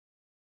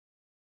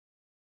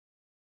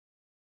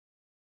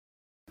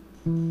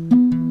Welcome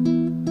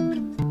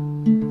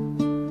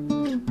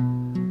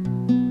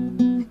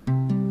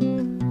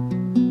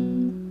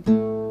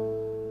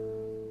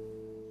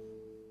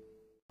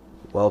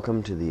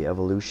to the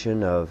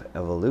Evolution of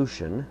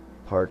Evolution,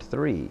 Part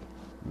 3,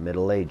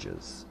 Middle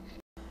Ages.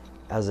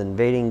 As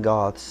invading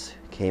Goths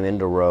came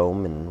into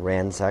Rome and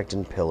ransacked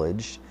and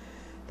pillaged,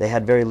 they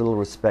had very little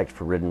respect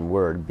for written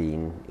word,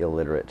 being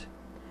illiterate.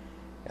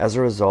 As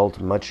a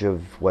result, much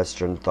of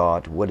Western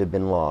thought would have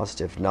been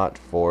lost if not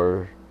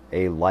for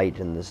a light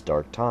in this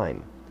dark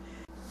time.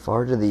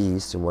 Far to the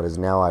east, in what is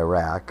now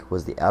Iraq,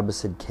 was the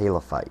Abbasid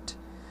Caliphate,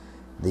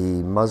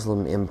 the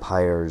Muslim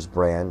empire's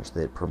branch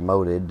that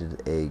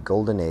promoted a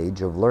golden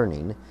age of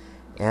learning,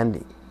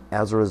 and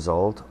as a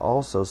result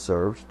also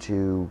served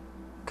to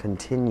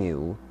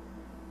continue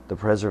the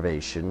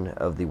preservation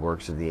of the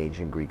works of the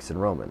ancient Greeks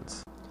and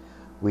Romans.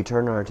 We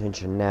turn our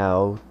attention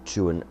now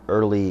to an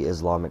early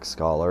Islamic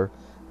scholar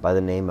by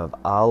the name of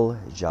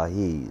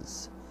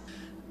Al-Jahiz.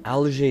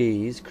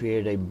 Al-Jahiz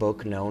created a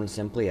book known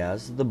simply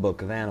as the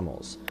Book of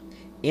Animals.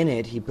 In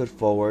it, he put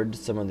forward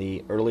some of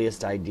the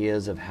earliest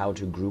ideas of how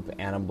to group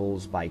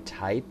animals by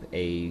type,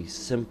 a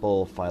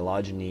simple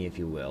phylogeny, if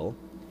you will,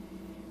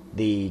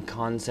 the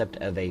concept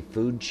of a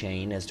food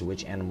chain as to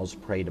which animals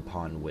preyed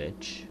upon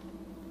which,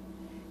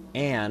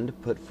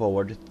 and put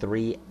forward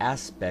 3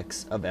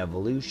 aspects of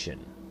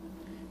evolution.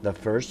 The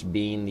first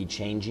being the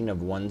changing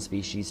of one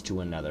species to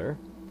another.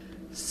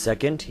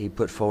 Second, he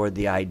put forward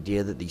the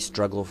idea that the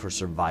struggle for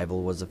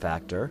survival was a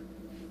factor.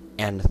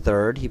 And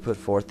third, he put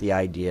forth the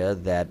idea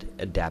that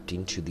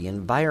adapting to the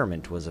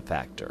environment was a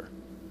factor.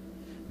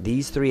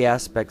 These 3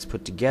 aspects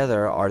put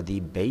together are the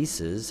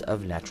basis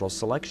of natural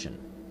selection.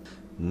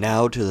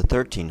 Now to the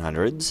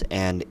 1300s,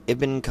 and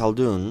Ibn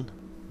Khaldun,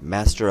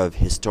 master of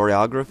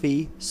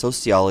historiography,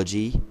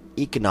 sociology,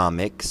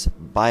 economics,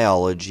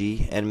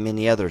 biology, and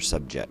many other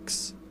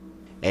subjects.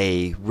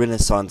 A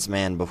Renaissance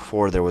man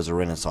before there was a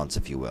Renaissance,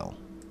 if you will.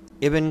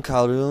 Ibn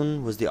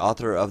Khaldun was the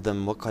author of the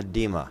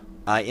Muqaddimah.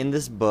 In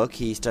this book,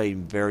 he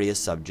studied various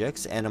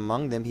subjects, and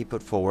among them he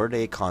put forward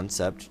a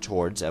concept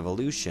towards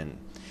evolution.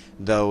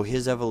 Though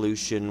his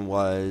evolution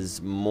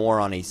was more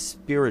on a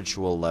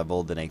spiritual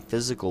level than a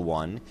physical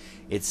one,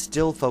 it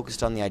still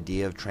focused on the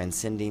idea of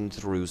transcending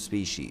through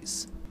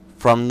species.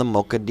 From the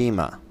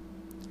Muqaddimah: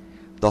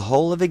 the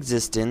whole of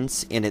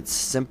existence in its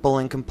simple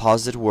and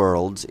composite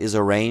worlds is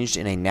arranged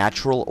in a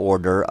natural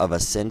order of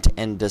ascent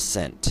and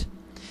descent,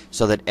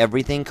 so that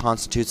everything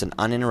constitutes an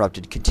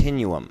uninterrupted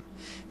continuum.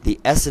 The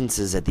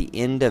essences at the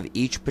end of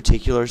each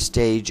particular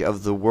stage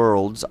of the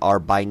worlds are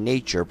by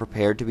nature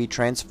prepared to be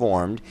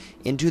transformed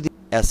into the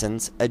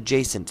essence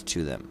adjacent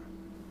to them,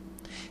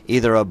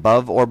 either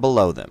above or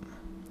below them.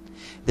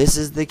 This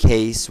is the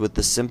case with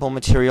the simple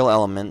material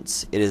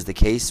elements. It is the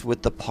case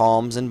with the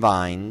palms and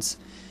vines,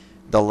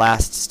 the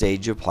last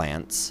stage of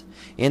plants,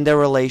 in their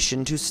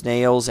relation to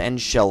snails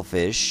and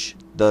shellfish,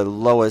 the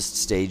lowest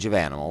stage of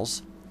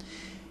animals.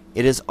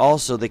 It is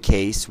also the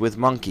case with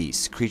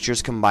monkeys,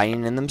 creatures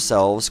combining in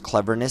themselves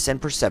cleverness and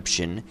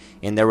perception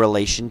in their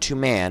relation to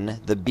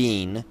man, the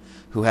being,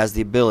 who has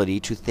the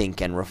ability to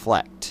think and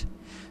reflect.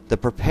 The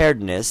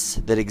preparedness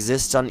that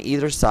exists on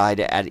either side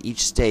at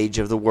each stage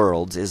of the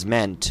worlds is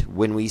meant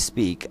when we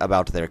speak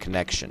about their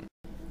connection.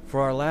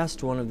 For our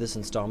last one of this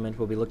installment,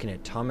 we'll be looking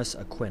at Thomas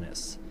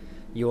Aquinas.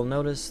 You will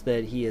notice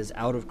that he is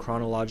out of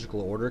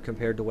chronological order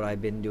compared to what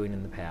I've been doing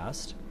in the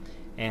past,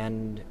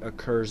 and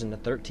occurs in the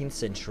 13th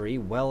century,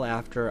 well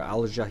after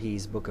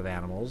Al-Jahiz's Book of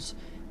Animals,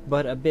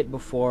 but a bit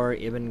before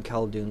Ibn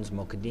Khaldun's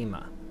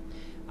Muqaddimah.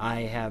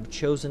 I have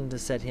chosen to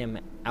set him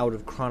out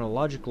of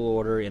chronological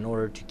order in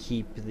order to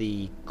keep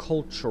the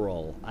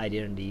cultural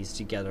identities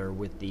together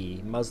with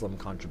the Muslim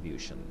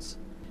contributions.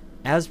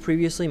 As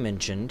previously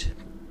mentioned,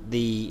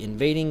 the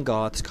invading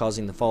Goths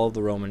causing the fall of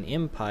the Roman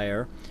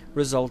Empire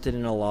resulted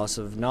in a loss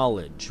of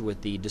knowledge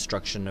with the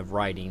destruction of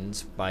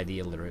writings by the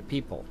illiterate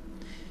people.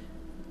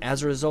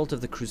 As a result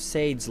of the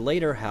Crusades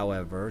later,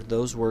 however,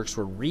 those works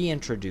were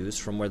reintroduced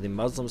from where the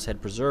Muslims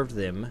had preserved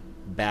them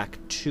back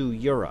to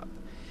Europe.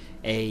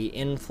 An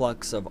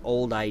influx of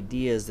old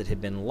ideas that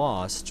had been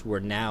lost were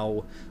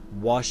now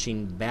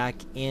washing back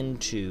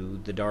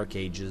into the Dark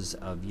Ages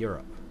of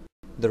Europe.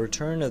 The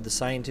return of the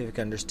scientific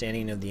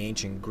understanding of the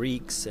ancient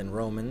Greeks and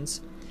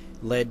Romans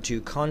led to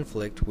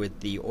conflict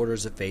with the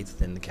orders of faith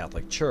within the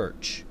Catholic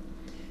Church.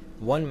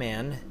 One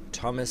man,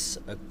 Thomas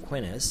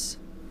Aquinas,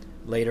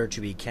 later to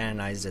be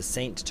canonized as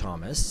Saint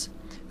Thomas,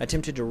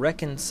 attempted to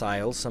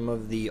reconcile some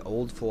of the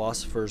old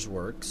philosophers'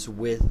 works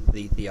with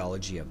the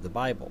theology of the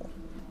Bible.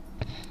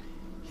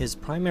 His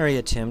primary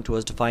attempt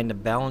was to find a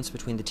balance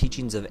between the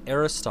teachings of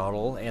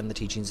Aristotle and the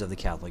teachings of the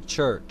Catholic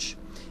Church.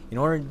 In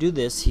order to do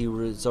this, he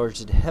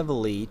resorted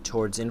heavily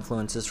towards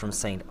influences from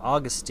St.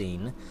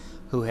 Augustine,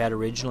 who had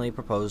originally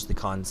proposed the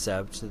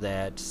concept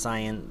that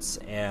science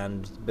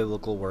and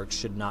biblical works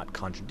should not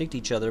contradict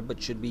each other,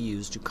 but should be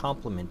used to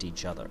complement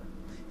each other,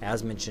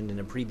 as mentioned in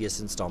a previous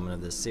installment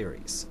of this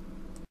series.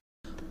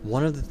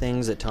 One of the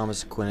things that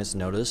Thomas Aquinas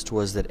noticed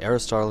was that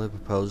Aristotle had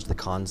proposed the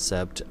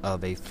concept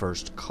of a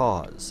first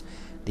cause.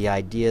 the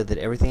idea that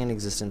everything in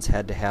existence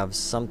had to have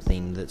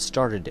something that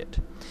started it.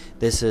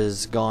 This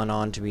has gone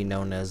on to be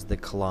known as the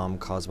Kalam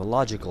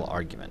cosmological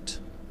argument.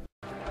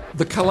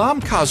 The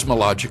Kalam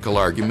cosmological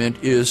argument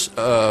is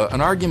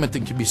an argument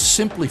that can be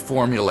simply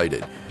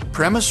formulated.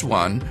 Premise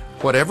one,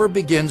 whatever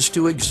begins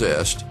to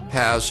exist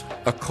has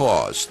a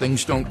cause.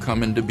 Things don't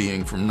come into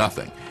being from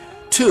nothing.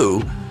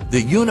 Two,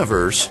 the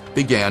universe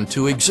began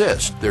to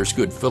exist. There's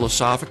good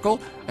philosophical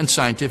and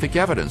scientific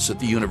evidence that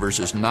the universe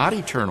is not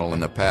eternal in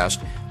the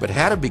past, but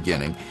had a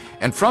beginning.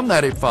 And from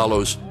that it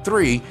follows,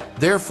 three,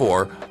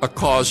 therefore, a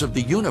cause of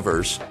the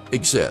universe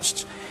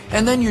exists.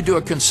 And then you do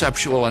a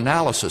conceptual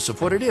analysis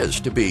of what it is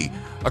to be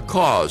a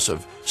cause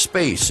of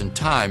space and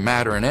time,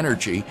 matter and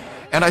energy.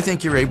 And I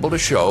think you're able to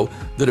show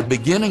that a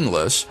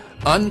beginningless,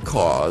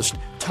 uncaused,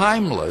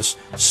 timeless,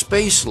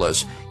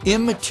 spaceless,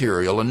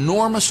 immaterial,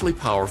 enormously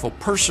powerful,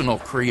 personal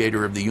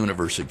creator of the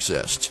universe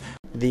exists.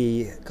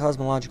 The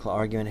cosmological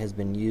argument has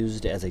been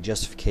used as a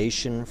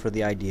justification for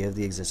the idea of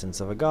the existence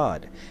of a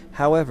God.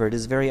 However, it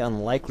is very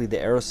unlikely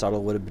that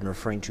Aristotle would have been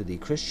referring to the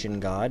Christian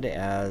God,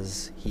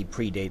 as he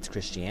predates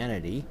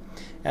Christianity,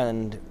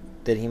 and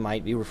that he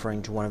might be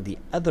referring to one of the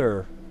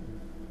other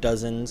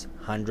dozens,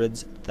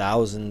 hundreds,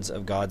 thousands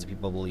of gods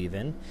people believe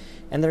in,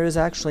 and there is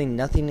actually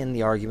nothing in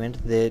the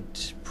argument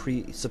that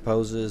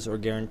presupposes or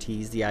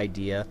guarantees the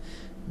idea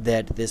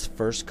that this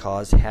first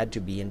cause had to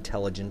be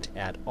intelligent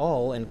at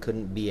all and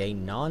couldn't be a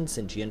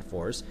non-sentient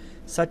force,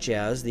 such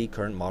as the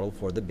current model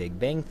for the Big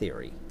Bang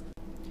Theory.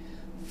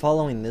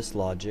 Following this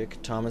logic,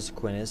 Thomas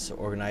Aquinas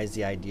organized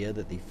the idea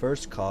that the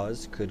first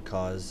cause could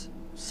cause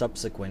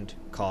subsequent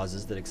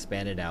causes that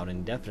expanded out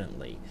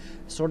indefinitely,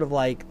 sort of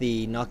like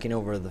the knocking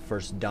over the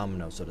first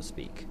domino, so to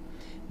speak.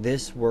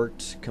 This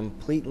worked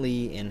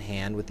completely in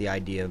hand with the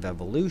idea of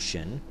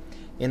evolution,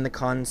 in the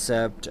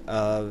concept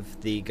of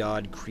the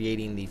God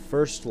creating the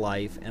first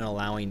life and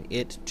allowing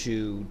it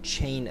to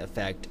chain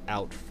effect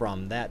out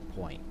from that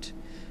point.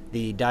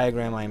 The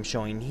diagram I am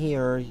showing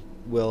here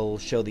will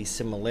show the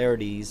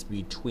similarities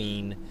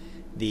between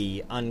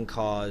the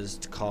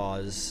uncaused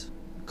cause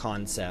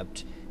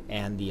concept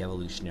and the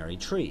evolutionary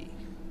tree.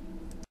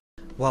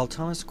 While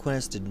Thomas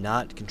Aquinas did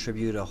not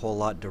contribute a whole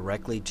lot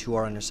directly to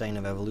our understanding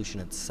of evolution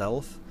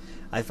itself,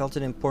 I felt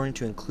it important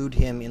to include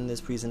him in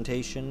this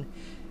presentation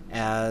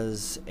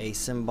as a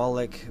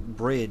symbolic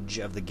bridge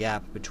of the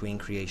gap between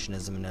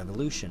creationism and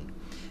evolution.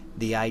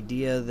 The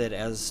idea that,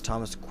 as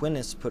Thomas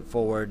Aquinas put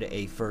forward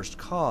a first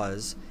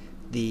cause,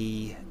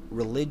 the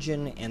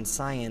religion and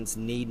science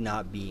need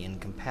not be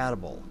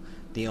incompatible.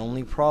 The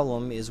only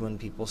problem is when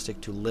people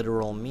stick to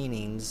literal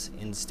meanings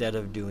instead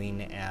of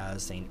doing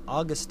as St.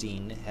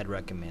 Augustine had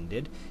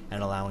recommended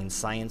and allowing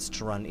science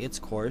to run its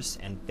course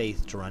and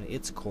faith to run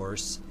its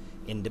course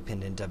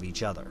independent of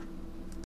each other.